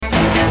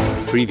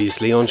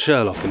Previously on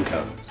Sherlock &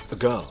 Co. A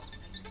girl.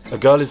 A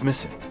girl is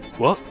missing.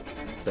 What?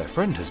 Their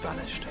friend has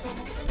vanished.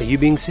 Are you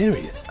being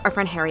serious? Our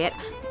friend Harriet,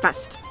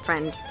 best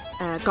friend,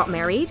 got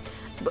married.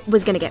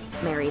 Was gonna get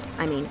married,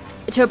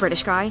 to a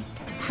British guy.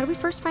 How did we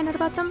first find out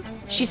about them?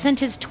 She sent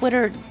his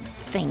Twitter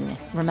thing,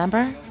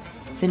 remember?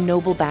 The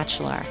Noble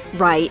Bachelor.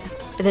 Right,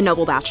 the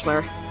Noble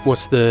Bachelor.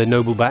 What's the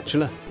Noble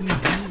Bachelor?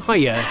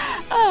 Hiya.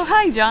 Oh,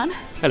 hi, John.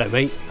 Hello,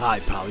 mate.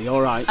 Hi, pal. You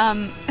all right?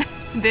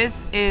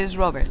 This is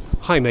Robert.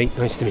 Hi, mate.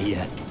 Nice to meet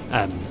you.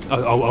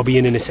 I'll be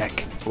in a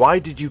sec. Why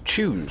did you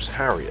choose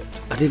Harriet?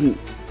 I didn't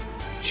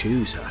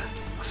choose her.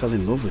 I fell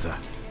in love with her.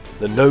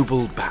 The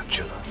Noble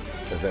Bachelor.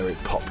 A very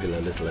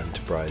popular little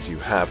enterprise you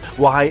have.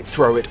 Why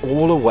throw it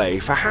all away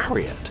for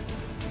Harriet?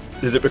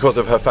 Is it because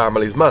of her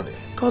family's money?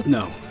 God,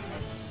 no.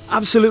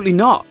 Absolutely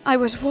not. I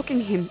was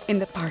walking him in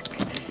the park.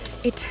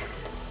 It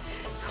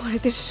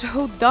is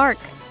so dark,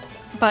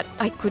 but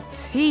I could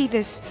see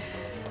this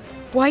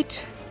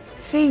white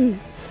thing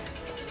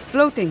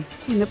floating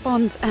in the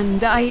ponds,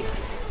 and I...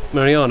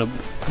 Mariana,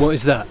 what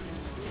is that?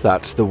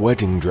 That's the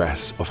wedding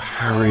dress of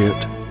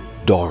Harriet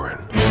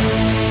Doran.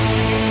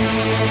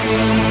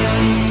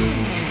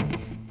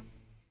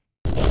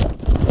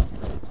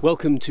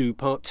 Welcome to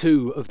part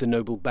 2 of The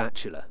Noble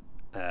Bachelor.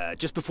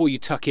 Just before you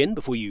tuck in,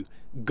 before you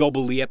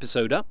gobble the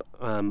episode up,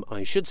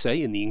 I should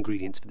say in the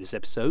ingredients for this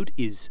episode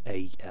is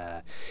a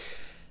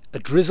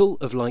drizzle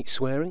of light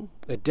swearing,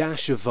 a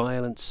dash of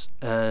violence,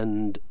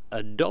 and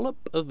a dollop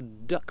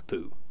of duck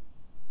poo.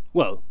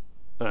 Well,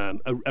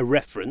 a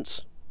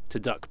reference to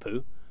duck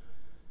poo.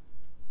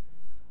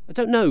 I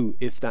don't know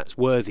if that's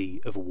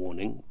worthy of a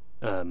warning,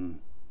 but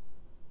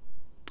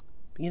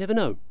you never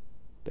know.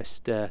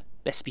 Best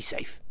be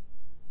safe.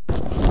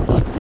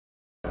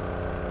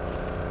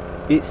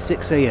 It's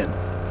 6 a.m.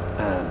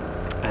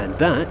 And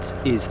that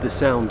is the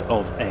sound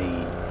of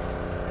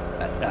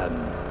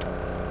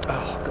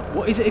oh God,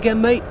 what is it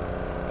again, mate?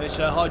 It's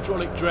a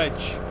hydraulic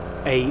dredge.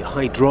 A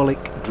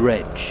hydraulic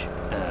dredge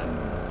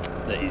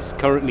that is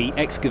currently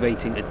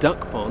excavating a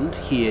duck pond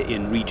here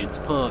in Regent's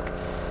Park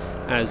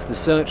as the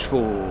search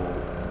for,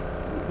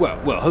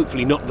 well,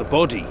 hopefully not the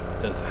body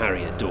of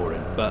Harriet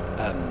Doran, but,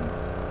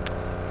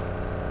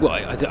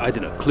 I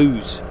don't know,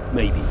 clues,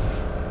 maybe.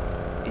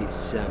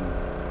 It's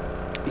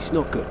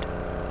not good.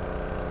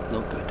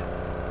 Not good.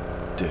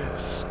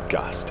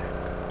 Disgusting.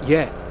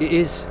 Yeah, it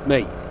is,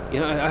 mate.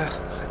 I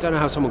don't know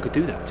how someone could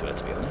do that to her,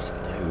 to be honest.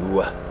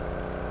 No.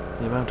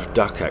 The amount of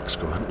duck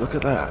excrement, look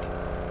at that.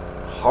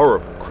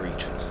 Horrible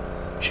creatures.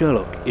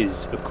 Sherlock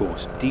is, of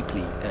course,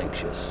 deeply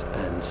anxious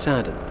and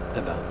saddened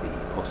about the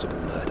possible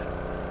murder.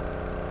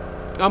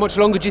 How much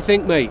longer do you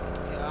think, mate?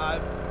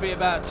 It'd be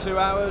about 2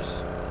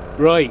 hours.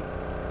 Right.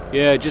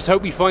 Yeah, just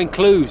hope we find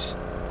clues,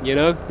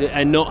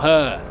 and not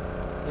her.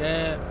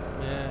 Yeah.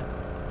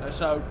 Let's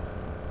hope.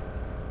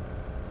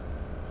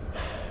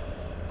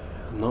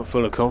 I'm not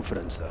full of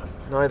confidence, though.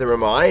 Neither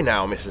am I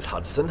now Mrs.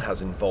 Hudson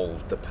has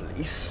involved the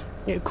police.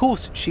 Yeah, of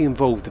course she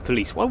involved the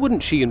police. Why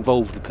wouldn't she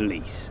involve the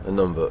police? A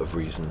number of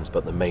reasons,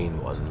 but the main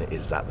one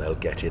is that they'll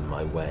get in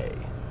my way.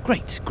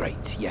 Great,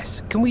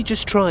 yes. Can we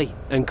just try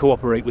and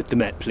cooperate with the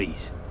Met,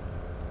 please?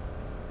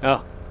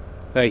 Ah,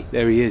 hey,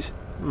 there he is.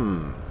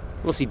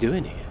 What's he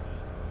doing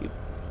here?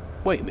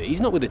 Wait a minute,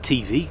 he's not with the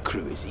TV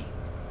crew, is he?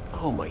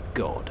 Oh my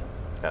God.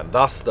 And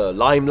thus the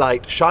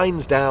limelight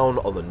shines down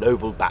on the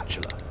Noble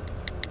Bachelor.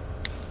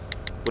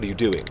 What are you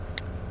doing?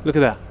 Look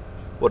at that.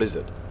 What is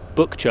it?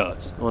 Book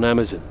charts on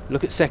Amazon.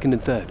 Look at second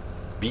and third.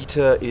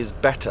 Beta is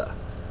Better.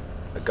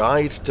 A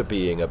Guide to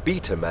Being a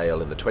Beta Male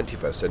in the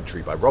 21st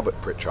Century by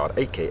Robert Pritchard,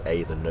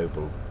 a.k.a. The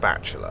Noble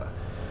Bachelor.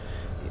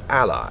 The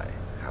Ally.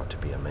 How to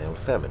Be a Male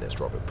Feminist,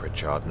 Robert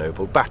Pritchard,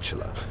 Noble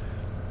Bachelor.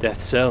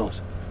 Death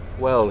sells.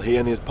 Well, he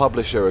and his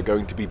publisher are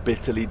going to be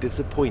bitterly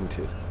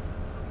disappointed.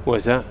 Why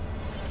is that?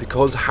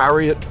 Because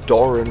Harriet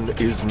Doran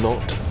is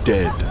not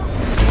dead.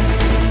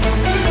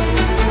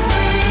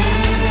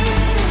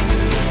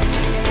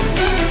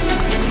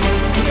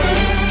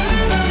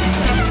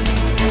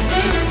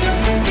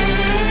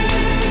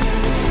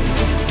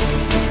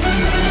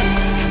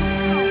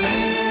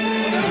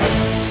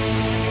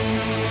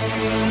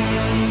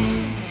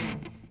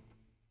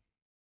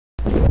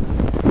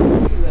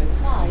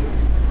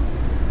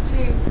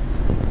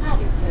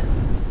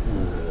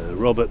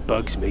 Robert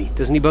bugs me.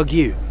 Doesn't he bug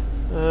you?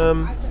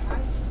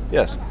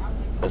 Yes.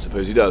 I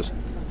suppose he does.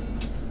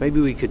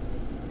 Maybe we could,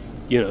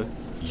 You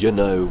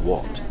know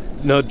what?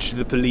 nudge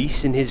the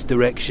police in his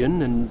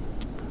direction and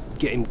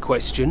get him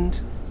questioned.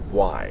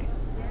 Why?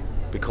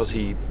 Because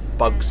he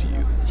bugs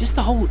you? Just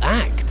the whole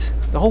act.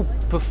 The whole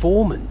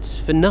performance.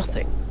 For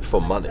nothing.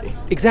 For money?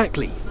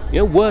 Exactly.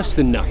 Worse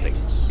than nothing.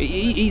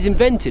 He's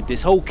invented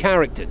this whole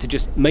character to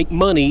just make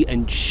money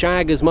and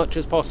shag as much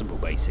as possible,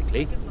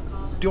 basically.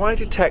 Do I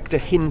detect a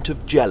hint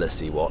of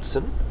jealousy,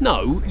 Watson?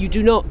 No, you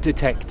do not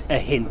detect a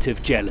hint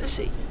of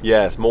jealousy.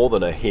 Yes, more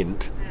than a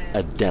hint.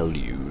 A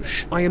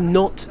deluge. I am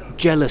not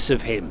jealous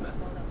of him.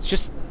 It's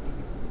just,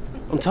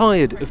 I'm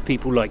tired of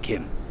people like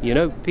him.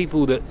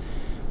 People that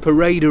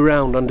parade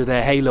around under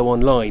their halo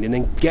online and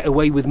then get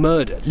away with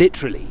murder,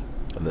 literally.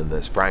 And then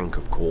there's Frank,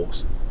 of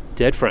course.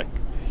 Dead Frank?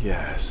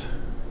 Yes,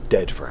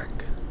 dead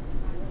Frank.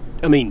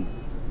 I mean,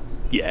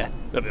 yeah,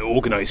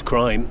 organised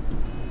crime.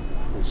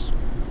 It's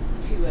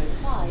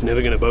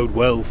never going to bode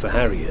well for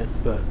Harriet,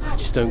 but I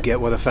just don't get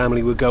why the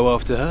family would go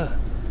after her.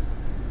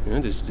 You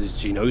know, does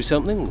she know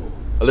something? Or?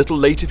 A little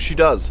late if she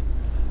does.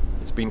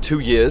 It's been 2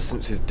 years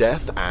since his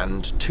death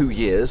and 2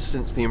 years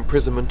since the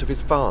imprisonment of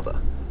his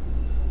father.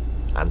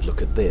 And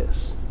look at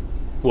this.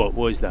 What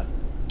is that?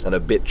 An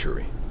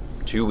obituary,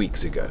 2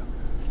 weeks ago.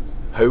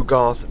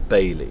 Hogarth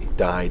Bailey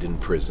died in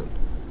prison,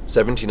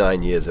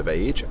 79 years of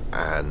age,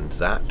 and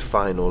that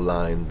final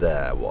line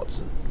there,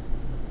 Watson.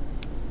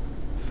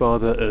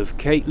 Father of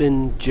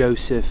Caitlin,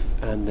 Joseph,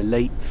 and the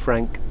late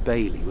Frank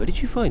Bailey. Where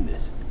did you find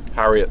this?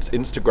 Harriet's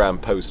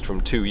Instagram post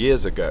from 2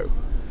 years ago.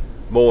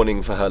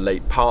 Mourning for her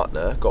late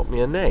partner got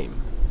me a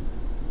name.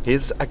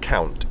 His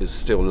account is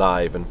still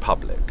live and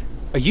public.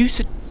 Are you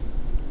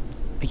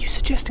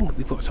suggesting that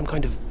we've got some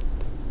kind of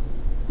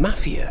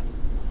mafia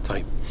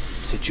type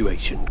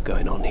situation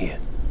going on here?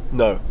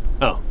 No.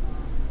 Oh,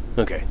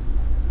 okay.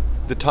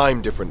 The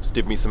time difference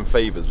did me some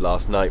favours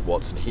last night,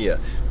 Watson. Here,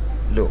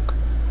 look.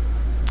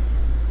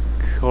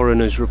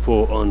 Coroner's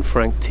report on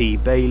Frank T.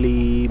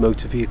 Bailey,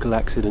 motor vehicle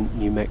accident,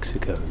 New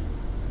Mexico.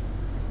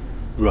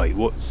 Right,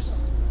 what's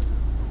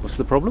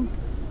the problem?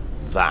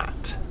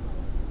 That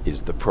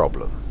is the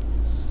problem.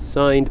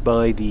 Signed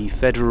by the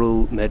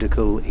Federal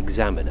Medical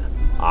Examiner.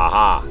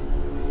 Aha.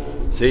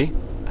 See?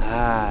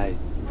 Ah,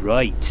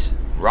 right.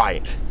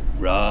 Right.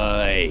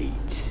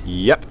 Right.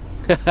 Yep.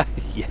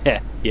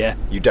 Yeah.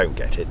 You don't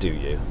get it, do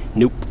you?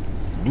 Nope.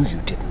 Knew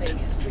you didn't.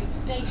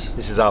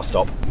 This is our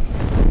stop.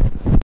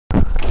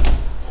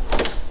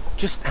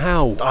 Just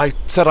how? I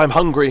said I'm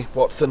hungry,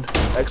 Watson.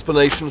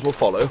 Explanations will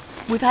follow.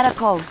 We've had a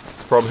call.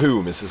 From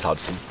who, Mrs.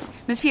 Hudson?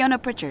 Miss Fiona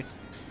Pritchard,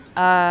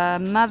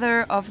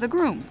 mother of the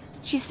groom.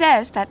 She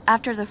says that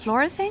after the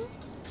Flora thing,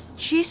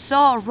 she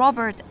saw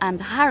Robert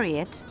and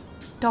Harriet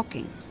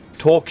talking.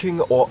 Talking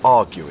or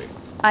arguing?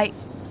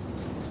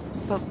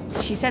 Well,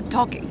 she said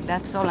talking,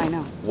 that's all I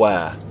know.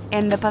 Where?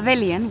 In the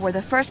pavilion where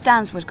the first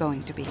dance was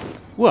going to be.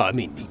 Well, I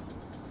mean,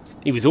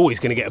 he was always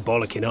going to get a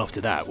bollocking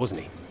after that,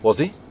 wasn't he? Was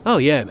he? Oh,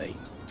 yeah, mate.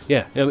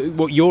 Yeah.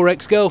 What, your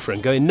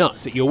ex-girlfriend going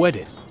nuts at your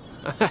wedding?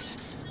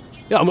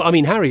 Yeah, I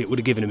mean, Harriet would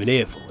have given him an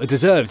earful. A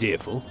deserved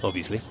earful,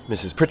 obviously.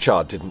 Mrs.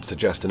 Pritchard didn't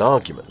suggest an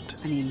argument.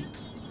 I mean,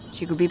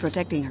 she could be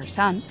protecting her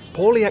son.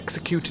 Poorly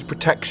executed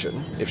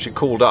protection if she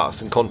called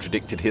us and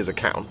contradicted his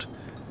account.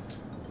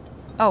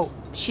 Oh,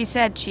 she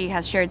said she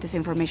has shared this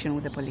information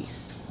with the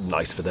police.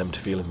 Nice for them to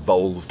feel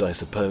involved, I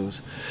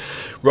suppose.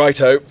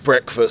 Righto,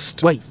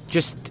 breakfast. Wait,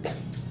 just...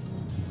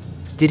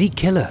 Did he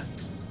kill her,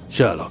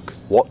 Sherlock?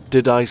 What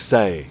did I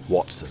say,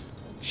 Watson?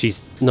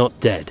 She's not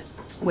dead.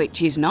 Wait,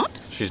 she's not?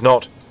 She's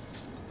not.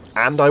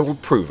 And I will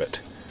prove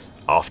it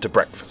after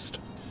breakfast.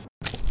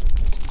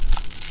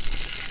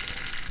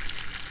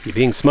 You're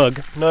being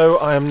smug. No,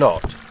 I am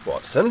not,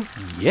 Watson.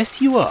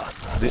 Yes, you are.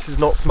 This is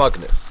not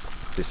smugness.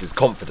 This is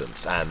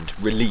confidence and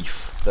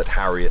relief that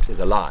Harriet is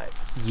alive.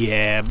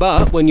 Yeah,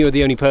 but when you're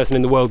the only person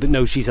in the world that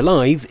knows she's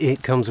alive,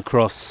 it comes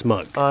across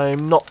smug.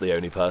 I'm not the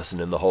only person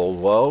in the whole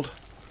world.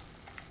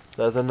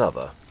 There's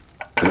another.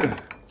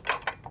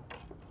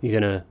 You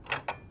gonna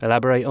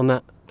elaborate on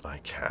that? I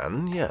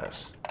can,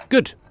 yes.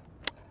 Good.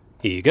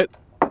 Here you go.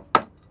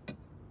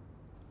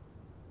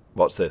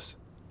 What's this?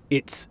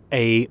 It's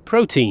a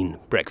protein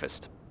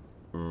breakfast.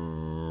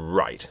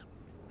 Right.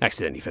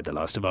 Accidentally fed the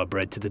last of our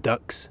bread to the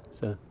ducks,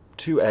 so...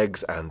 2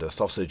 eggs and a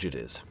sausage it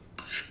is.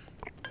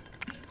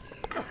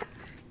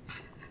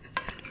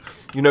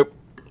 You know,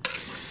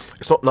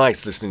 it's not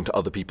nice listening to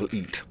other people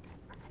eat.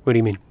 What do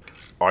you mean?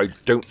 I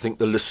don't think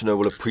the listener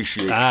will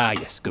appreciate... Ah,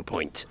 yes, good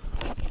point.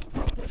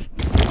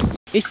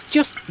 It's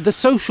just the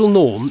social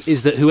norm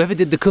is that whoever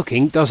did the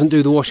cooking doesn't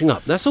do the washing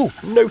up, that's all.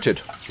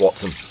 Noted,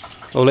 Watson.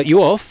 I'll let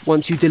you off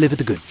once you deliver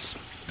the goods.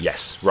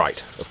 Yes,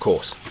 right, of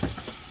course.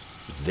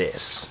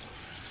 This.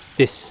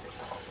 This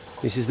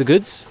is the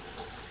goods?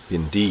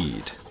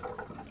 Indeed.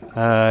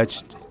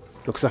 Just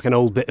looks like an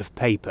old bit of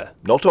paper.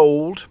 Not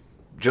old,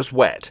 just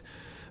wet.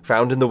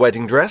 Found in the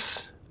wedding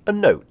dress, a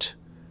note.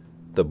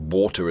 The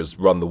water has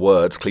run the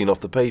words clean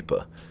off the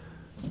paper.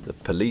 The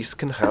police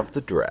can have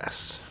the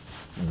dress.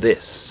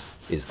 This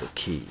is the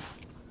key.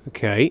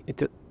 Okay,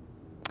 it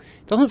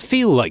doesn't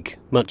feel like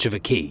much of a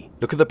key.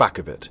 Look at the back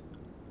of it.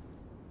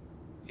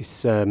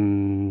 It's a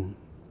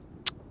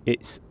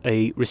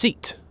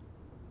receipt.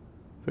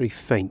 Very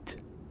faint.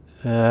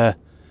 A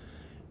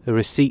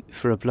receipt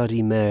for a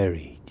Bloody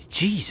Mary.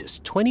 Jesus,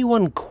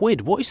 21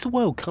 quid. What is the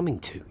world coming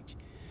to?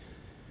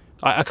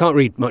 I can't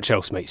read much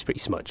else, mate. It's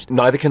pretty smudged.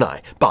 Neither can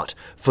I. But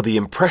for the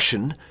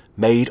impression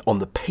made on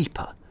the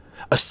paper.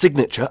 A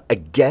signature,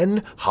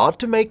 again, hard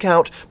to make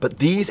out, but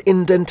these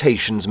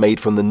indentations made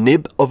from the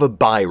nib of a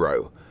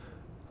biro.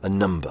 A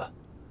number.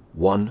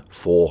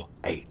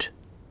 148.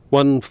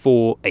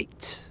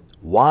 148.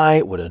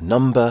 Why would a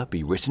number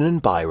be written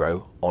in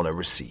biro on a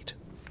receipt?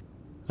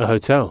 A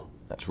hotel.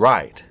 That's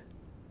right.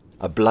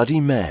 A Bloody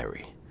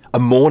Mary. A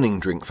morning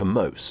drink for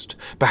most.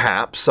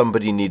 Perhaps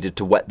somebody needed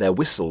to wet their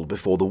whistle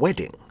before the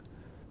wedding.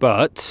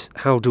 But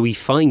how do we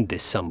find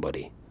this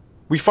somebody?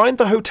 We find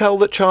the hotel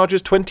that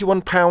charges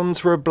 £21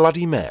 for a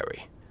Bloody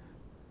Mary.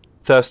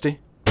 Thirsty?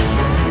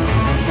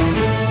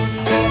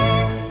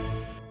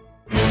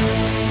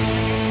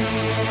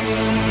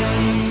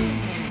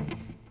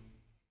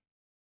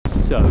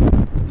 So,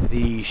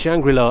 the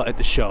Shangri-La at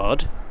the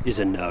Shard is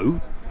a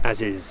no,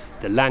 as is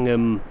the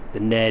Langham,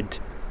 the Ned,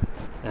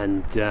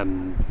 and,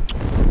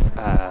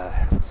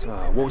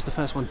 what was the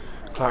first one?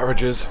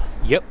 Claridge's.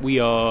 Yep, we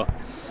are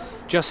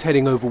just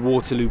heading over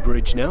Waterloo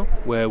Bridge now,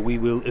 where we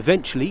will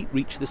eventually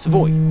reach the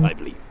Savoy, I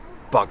believe.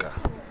 Bugger.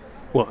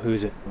 What, who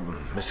is it?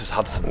 Mrs.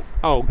 Hudson.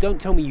 Oh,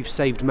 don't tell me you've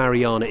saved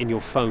Mariana in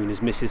your phone as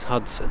Mrs.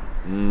 Hudson.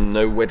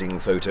 No wedding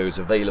photos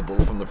available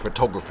from the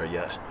photographer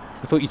yet.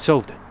 I thought you'd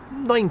solved it.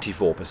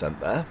 94%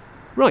 there.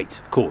 Right,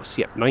 of course,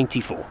 yep,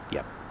 94,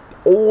 yep.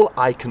 All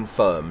I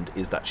confirmed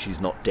is that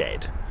she's not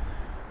dead.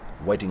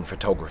 Wedding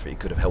photography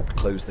could have helped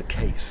close the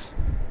case.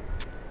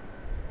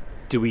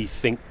 Do we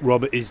think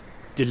Robert is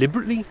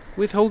deliberately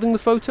withholding the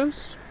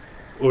photos?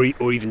 Or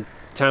even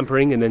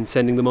tampering and then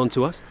sending them on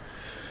to us?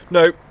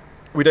 No,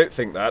 we don't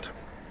think that.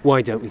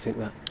 Why don't we think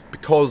that?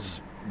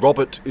 Because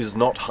Robert is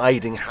not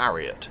hiding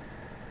Harriet.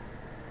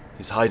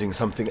 He's hiding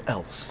something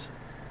else.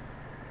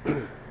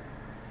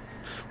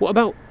 What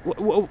about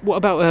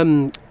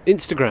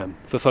Instagram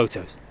for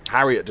photos?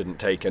 Harriet didn't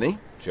take any.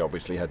 She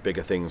obviously had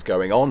bigger things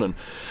going on, and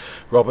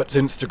Robert's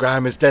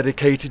Instagram is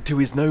dedicated to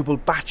his noble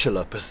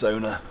bachelor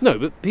persona. No,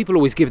 but people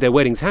always give their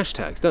weddings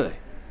hashtags, don't they?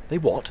 They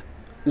what?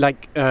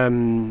 Like, I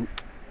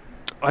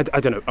don't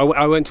know.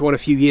 I went to one a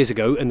few years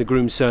ago, and the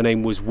groom's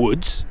surname was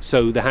Woods,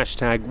 so the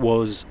hashtag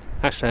was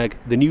hashtag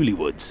the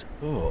Newlywoods.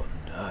 Oh,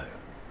 no.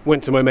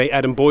 Went to my mate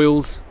Adam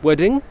Boyle's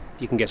wedding.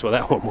 You can guess what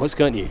that one was,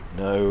 can't you?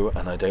 No,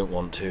 and I don't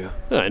want to.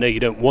 I know you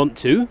don't want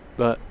to,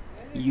 but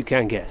you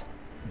can guess.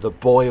 The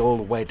Boyle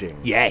wedding.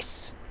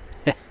 Yes.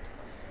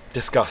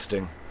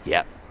 Disgusting.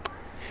 Yep.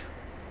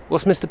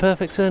 What's Mr.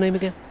 Perfect's surname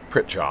again?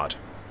 Pritchard.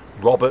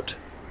 Robert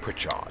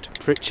Pritchard.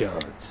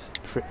 Pritchard.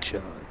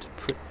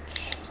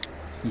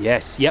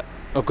 Yes, yep,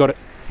 I've got it.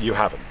 You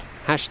haven't.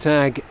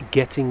 Hashtag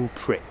getting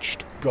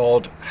pritched.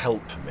 God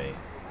help me.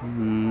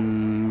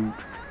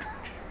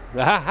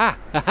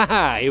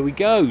 Here we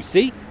go.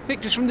 See?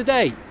 Pictures from the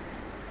day.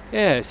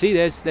 Yeah, see,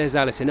 there's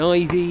Alison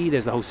Ivy,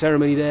 there's the whole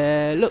ceremony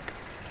there. Look.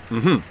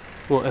 Mm-hmm.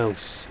 What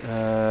else?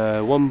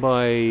 One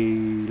by,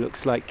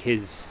 looks like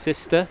his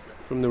sister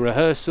from the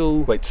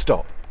rehearsal. Wait,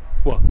 stop.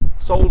 What?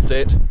 Solved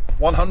it.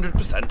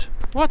 100%.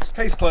 What?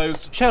 Case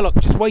closed. Sherlock,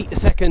 just wait a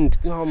second.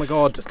 Oh my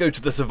god. Let's go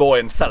to the Savoy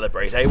and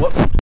celebrate, eh?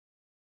 What's...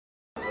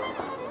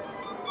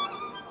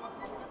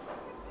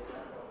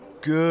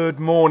 Good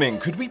morning.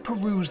 Could we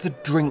peruse the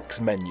drinks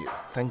menu?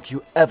 Thank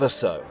you ever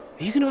so.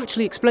 Are you going to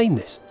actually explain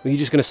this? Or are you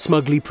just going to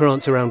smugly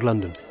prance around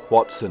London?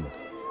 Watson,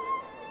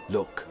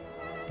 look.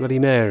 Bloody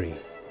Mary.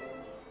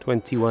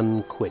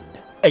 21 quid.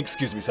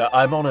 Excuse me, sir.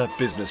 I'm on a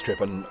business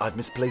trip and I've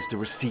misplaced a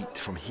receipt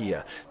from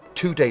here.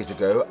 2 days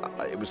ago,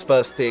 it was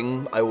first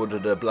thing, I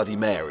ordered a Bloody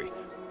Mary.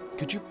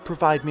 Could you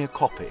provide me a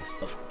copy?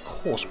 Of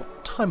course.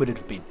 What time would it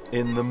have been?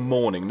 In the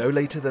morning, no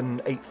later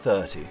than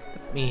 8:30.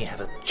 Let me have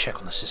a check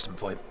on the system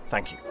for you.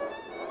 Thank you.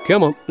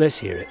 Come on, let's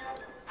hear it.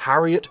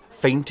 Harriet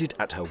fainted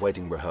at her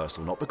wedding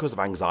rehearsal, not because of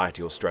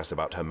anxiety or stress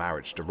about her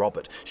marriage to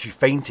Robert. She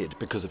fainted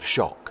because of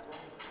shock.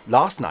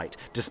 Last night,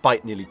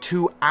 despite nearly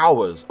 2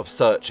 hours of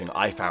searching,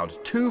 I found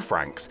 2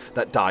 Franks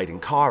that died in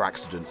car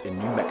accidents in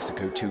New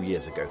Mexico 2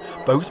 years ago.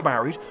 Both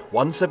married,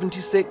 one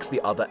 76, the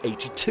other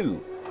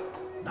 82.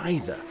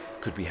 Neither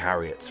could be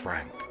Harriet's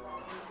Frank.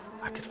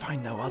 I could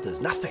find no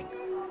others, nothing.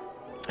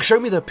 Show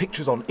me the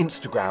pictures on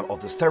Instagram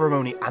of the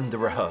ceremony and the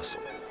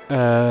rehearsal.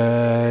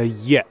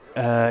 Here.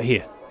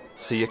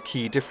 See a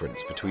key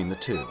difference between the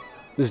two?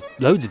 There's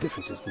loads of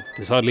differences.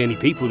 There's hardly any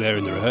people there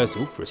in the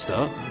rehearsal, for a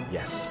start.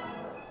 Yes,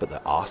 but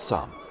there are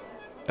some.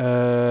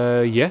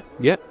 Those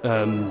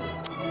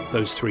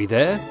 3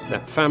 there,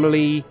 that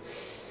family,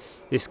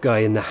 this guy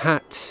in the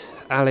hat,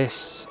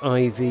 Alice,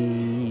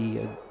 Ivy,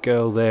 a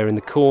girl there in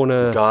the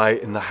corner. The guy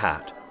in the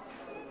hat.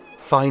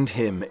 Find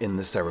him in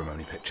the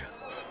ceremony picture.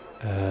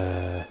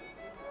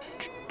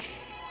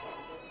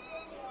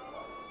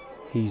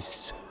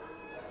 He's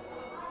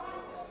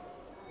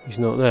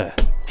not there.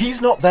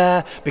 He's not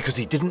there because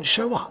he didn't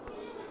show up.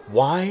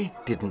 Why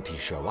didn't he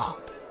show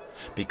up?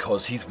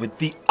 Because he's with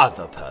the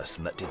other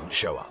person that didn't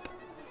show up.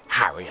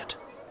 Harriet.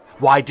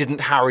 Why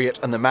didn't Harriet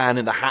and the man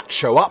in the hat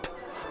show up?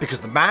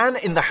 Because the man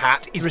in the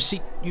hat is...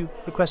 Receipt you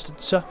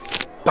requested, sir?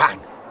 Bang!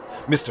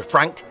 Mr.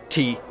 Frank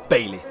T.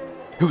 Bailey,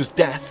 whose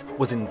death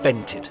was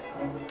invented.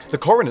 The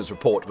coroner's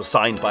report was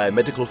signed by a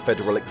medical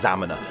federal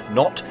examiner,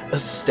 not a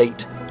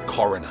state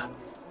coroner.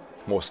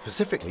 More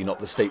specifically, not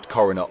the state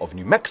coroner of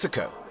New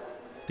Mexico.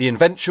 The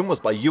invention was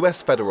by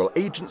US federal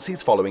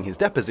agencies following his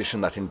deposition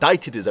that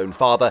indicted his own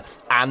father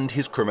and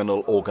his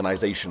criminal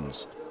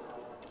organizations.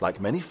 Like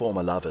many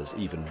former lovers,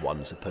 even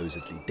one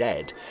supposedly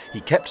dead,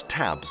 he kept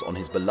tabs on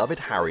his beloved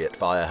Harriet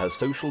via her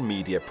social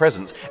media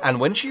presence, and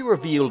when she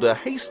revealed a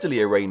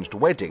hastily arranged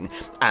wedding,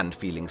 and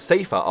feeling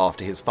safer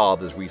after his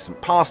father's recent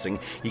passing,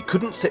 he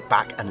couldn't sit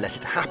back and let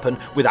it happen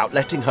without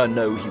letting her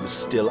know he was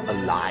still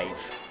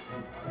alive.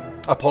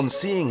 Upon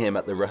seeing him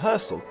at the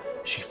rehearsal,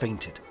 she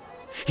fainted.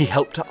 He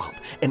helped her up,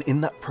 and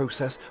in that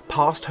process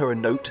passed her a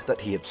note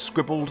that he had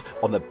scribbled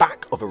on the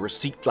back of a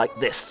receipt like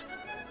this.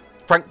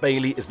 Frank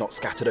Bailey is not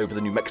scattered over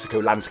the New Mexico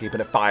landscape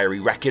in a fiery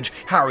wreckage.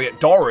 Harriet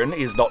Doran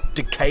is not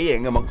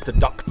decaying amongst the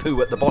duck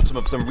poo at the bottom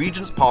of some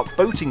Regent's Park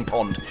boating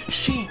pond.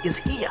 She is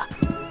here,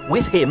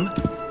 with him,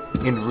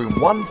 in room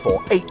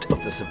 148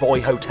 of the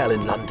Savoy Hotel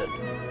in London.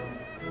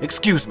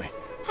 Excuse me.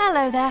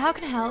 Hello there, how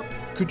can I help?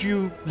 Could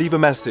you leave a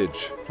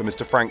message for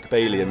Mr. Frank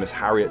Bailey and Miss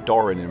Harriet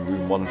Doran in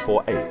room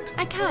 148?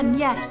 I can,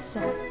 yes.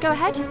 Go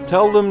ahead.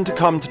 Tell them to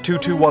come to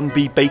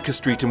 221B Baker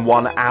Street in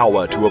 1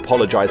 hour to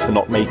apologise for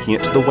not making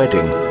it to the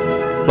wedding.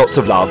 Lots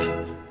of love.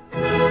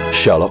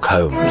 Sherlock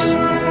Holmes.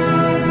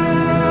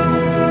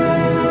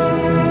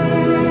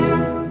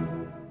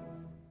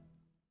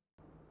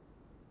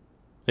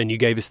 And you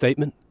gave a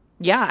statement?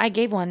 Yeah, I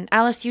gave one.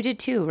 Alice, you did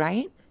too,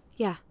 right?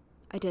 Yeah,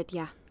 I did,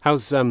 yeah.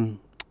 How's,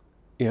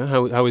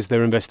 how is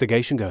their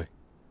investigation going?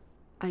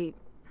 I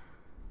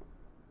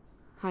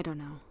don't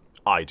know.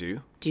 I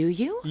do. Do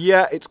you?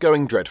 Yeah, it's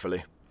going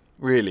dreadfully.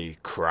 Really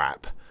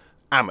crap.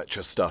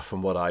 Amateur stuff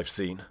from what I've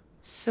seen.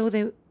 So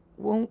they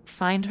won't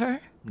find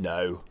her?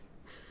 No.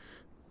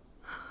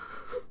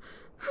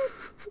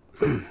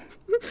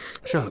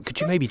 Charlotte, could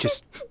you maybe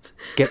just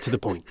get to the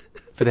point,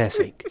 for their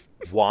sake?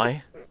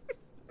 Why?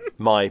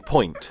 My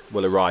point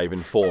will arrive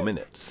in 4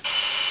 minutes.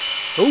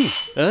 Oh,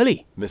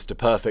 early. Mr.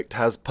 Perfect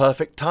has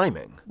perfect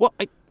timing. What?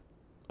 I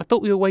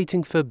thought we were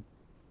waiting for,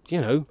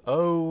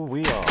 Oh,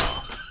 we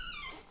are.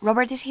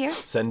 Robert is here?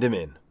 Send him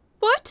in.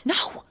 What?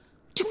 No!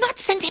 Do not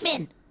send him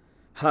in!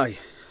 Hi.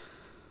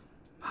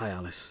 Hi,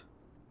 Alice.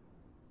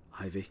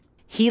 Ivy.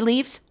 He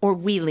leaves or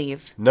we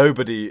leave.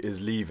 Nobody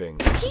is leaving.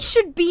 He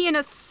should be in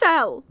a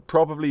cell.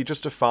 Probably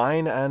just a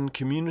fine and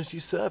community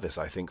service,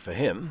 I think, for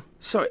him.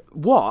 Sorry,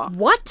 what?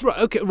 What? Right,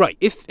 okay, right.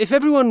 If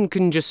everyone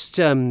can just,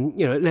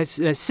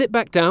 let's sit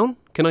back down.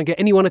 Can I get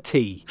anyone a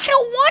tea? I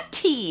don't want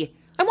tea!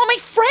 I want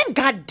my friend,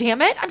 God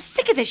damn it! I'm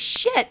sick of this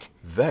shit!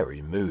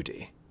 Very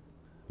moody.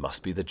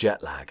 Must be the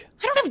jet lag.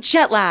 I don't have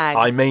jet lag!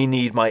 I may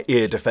need my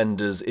ear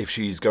defenders if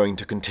she's going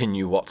to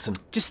continue, Watson.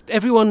 Just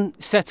everyone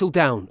settle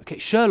down. Okay,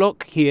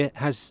 Sherlock here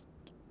has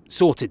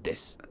sorted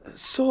this.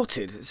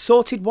 Sorted?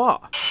 Sorted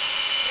what?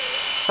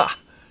 Ha!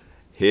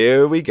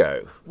 Here we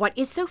go. What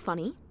is so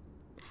funny?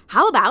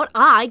 How about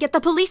I get the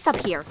police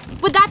up here?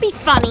 Would that be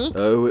funny?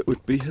 Oh, it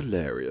would be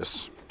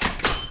hilarious.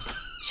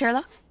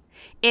 Sherlock?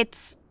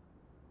 It's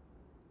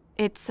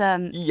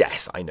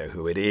Yes, I know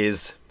who it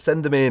is.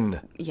 Send them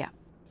in. yeah.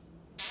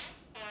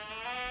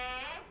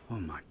 Oh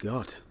my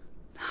god.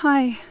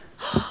 Hi.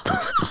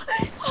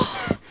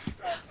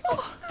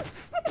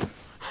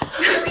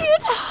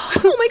 Harriet!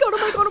 Oh my god, oh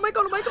my god, oh my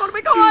god, oh my god, oh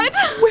my god!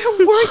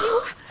 Where were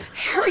you?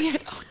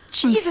 Harriet! Oh,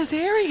 Jesus,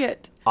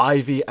 Harriet!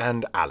 Ivy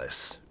and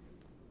Alice.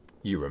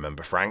 You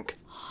remember Frank?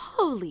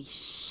 Holy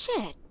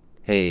shit.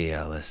 Hey,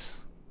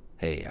 Alice.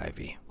 Hey,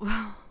 Ivy.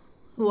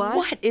 What?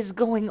 What is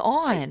going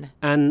on?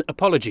 An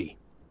apology.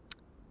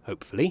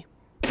 Hopefully.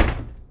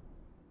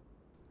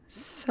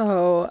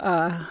 So,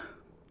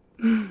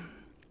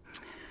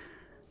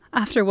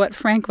 after what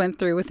Frank went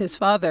through with his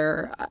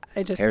father,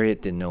 I just...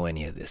 Harriet didn't know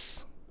any of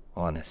this.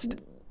 Honest.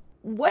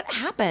 What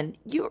happened?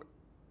 You're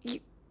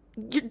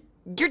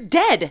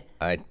dead!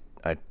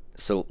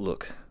 So,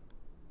 look.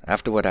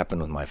 After what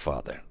happened with my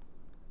father,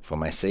 for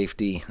my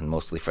safety, and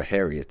mostly for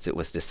Harriet's, it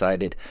was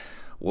decided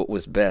what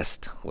was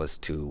best was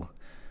to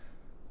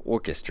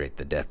orchestrate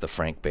the death of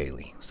Frank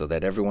Bailey, so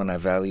that everyone I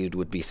valued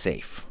would be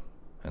safe,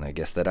 and I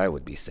guess that I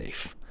would be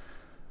safe.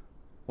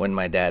 When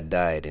my dad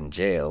died in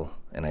jail,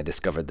 and I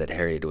discovered that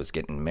Harriet was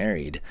getting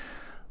married,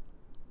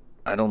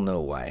 I don't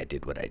know why I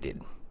did what I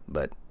did,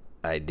 but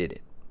I did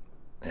it.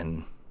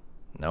 And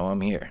now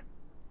I'm here.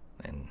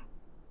 And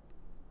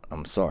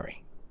I'm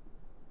sorry.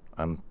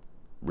 I'm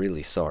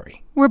really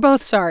sorry. We're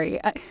both sorry.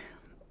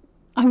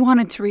 I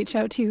wanted to reach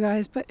out to you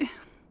guys, but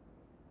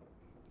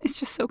it's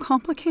just so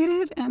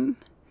complicated, and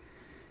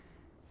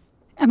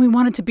we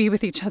wanted to be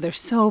with each other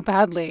so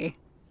badly,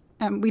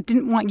 and we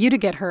didn't want you to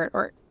get hurt,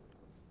 or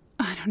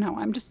I don't know.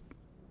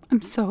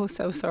 I'm so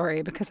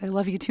sorry, because I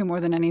love you two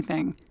more than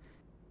anything.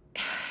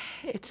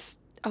 It's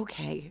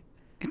okay.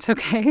 It's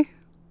okay?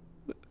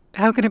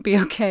 How can it be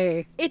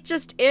okay? It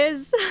just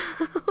is.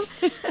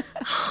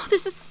 Oh,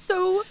 this is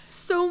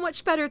so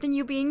much better than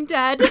you being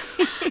dead.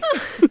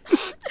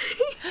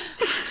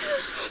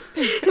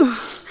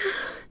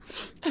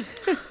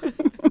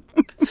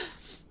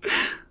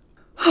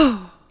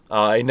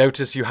 I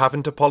notice you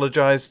haven't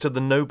apologized to the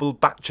noble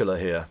bachelor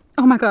here.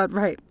 Oh my god,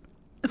 right.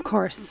 Of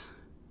course.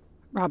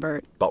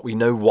 Robert. But we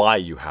know why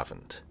you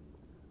haven't.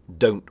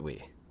 Don't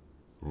we,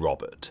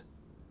 Robert?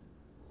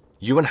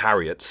 You and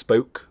Harriet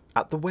spoke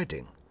at the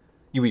wedding.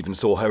 You even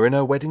saw her in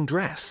her wedding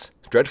dress.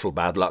 Dreadful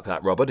bad luck,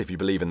 that, Robert, if you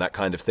believe in that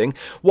kind of thing.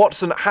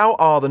 Watson, how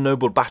are the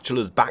Noble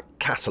Bachelor's back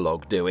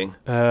catalogue doing?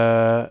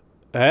 Well,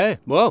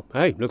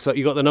 hey, looks like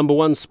you got the number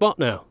one spot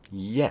now.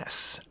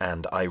 Yes,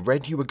 and I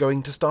read you were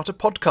going to start a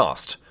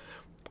podcast.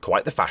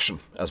 Quite the fashion,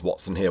 as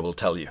Watson here will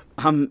tell you.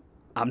 I'm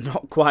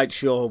not quite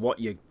sure what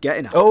you're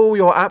getting at. Oh,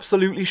 you're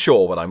absolutely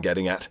sure what I'm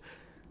getting at.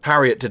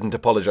 Harriet didn't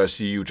apologise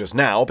to you just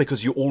now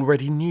because you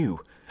already knew.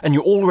 And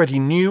you already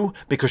knew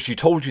because she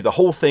told you the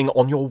whole thing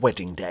on your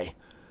wedding day.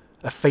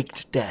 A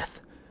faked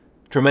death.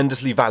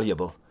 Tremendously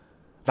valuable.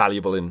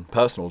 Valuable in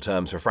personal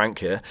terms for Frank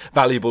here.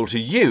 Valuable to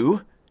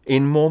you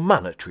in more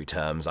monetary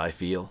terms, I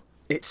feel.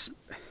 It's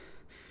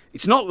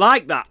not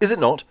like that. Is it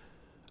not?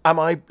 Am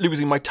I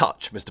losing my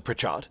touch, Mr.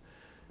 Pritchard?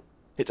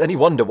 It's any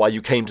wonder why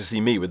you came to see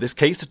me with this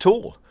case at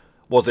all.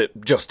 Was it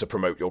just to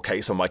promote your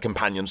case on my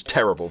companion's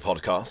terrible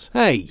podcast?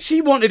 Hey.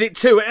 She wanted it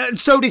too, and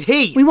so did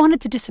he. We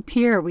wanted to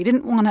disappear. We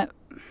didn't want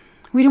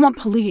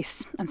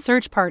police and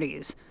search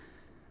parties.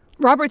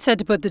 Robert said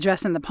to put the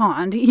dress in the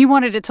pond. He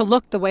wanted it to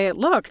look the way it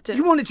looked.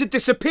 You wanted to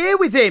disappear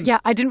with him? Yeah,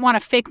 I didn't want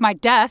to fake my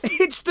death.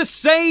 It's the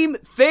same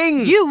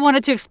thing. You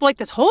wanted to exploit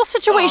this whole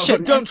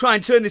situation. Oh, don't try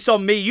and turn this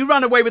on me. You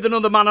ran away with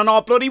another man on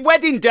our bloody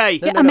wedding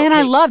day. A man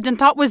I loved and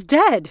thought was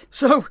dead.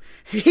 So,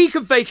 he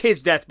can fake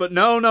his death, but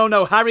no,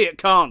 Harriet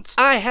can't.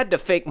 I had to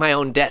fake my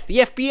own death. The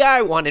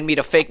FBI wanted me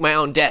to fake my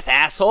own death,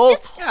 asshole.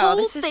 This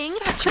whole thing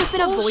should have been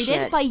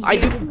avoided by you. I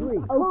do.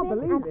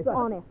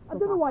 I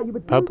don't know why you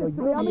would do this.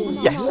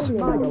 Yes.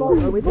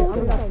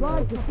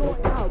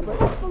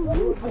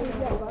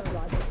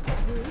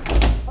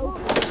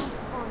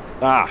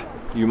 Ah,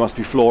 you must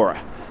be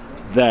Flora.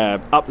 There,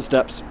 up the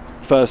steps,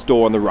 first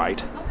door on the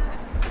right.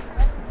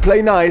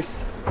 Play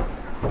nice.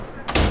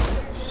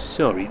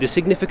 Sorry, the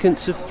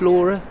significance of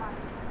Flora?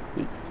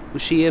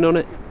 Was she in on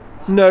it?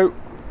 No.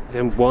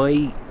 Then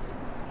why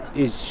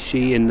is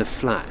she in the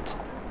flat?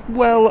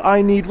 Well,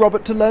 I need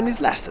Robert to learn his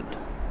lesson.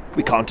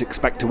 We can't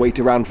expect to wait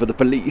around for the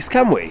police,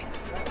 can we?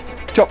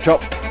 Chop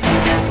chop.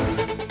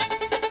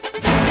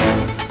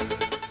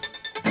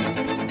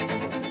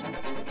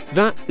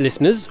 That,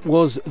 listeners,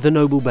 was The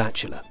Noble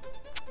Bachelor.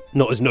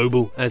 Not as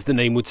noble as the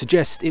name would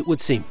suggest, it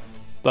would seem.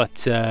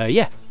 But,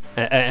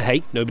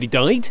 hey, nobody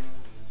died.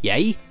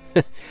 Yay.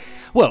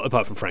 Well,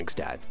 apart from Frank's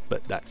dad,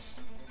 but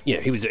that's,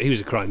 he was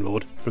a crime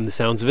lord from the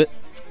sounds of it.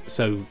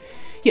 So,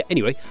 yeah,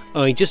 anyway,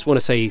 I just want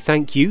to say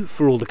thank you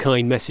for all the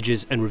kind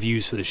messages and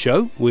reviews for the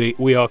show.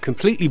 We are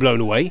completely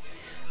blown away.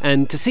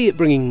 And to see it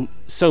bringing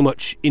so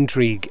much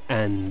intrigue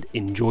and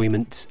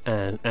enjoyment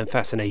and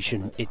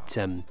fascination, it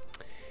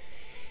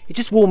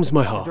just warms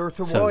my heart.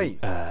 So,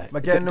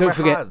 don't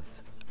forget.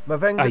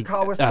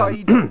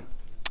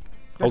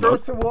 Hold on.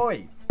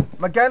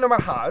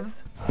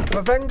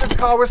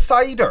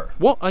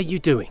 What are you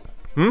doing?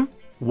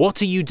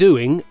 What are you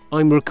doing?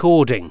 I'm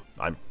recording.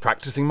 I'm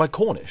practicing my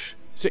Cornish.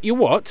 So you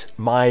what?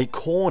 My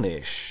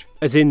Cornish.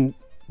 As in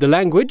the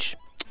language?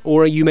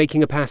 Or are you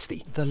making a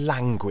pasty? The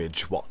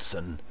language,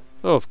 Watson.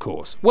 Of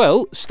course.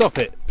 Well, stop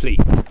it, please.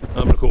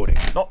 I'm recording.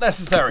 Not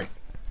necessary.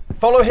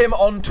 Follow him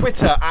on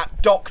Twitter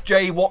at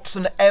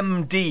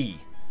DocJWatsonMD.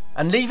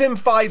 And leave him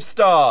 5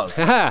 stars.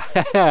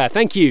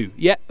 Thank you.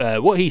 Yeah,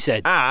 what he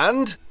said.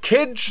 And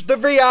Kidge the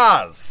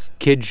Viaz.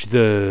 Kidge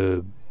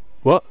the...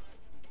 what?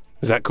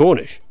 Is that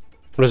Cornish?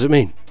 What does it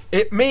mean?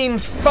 It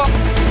means fuck...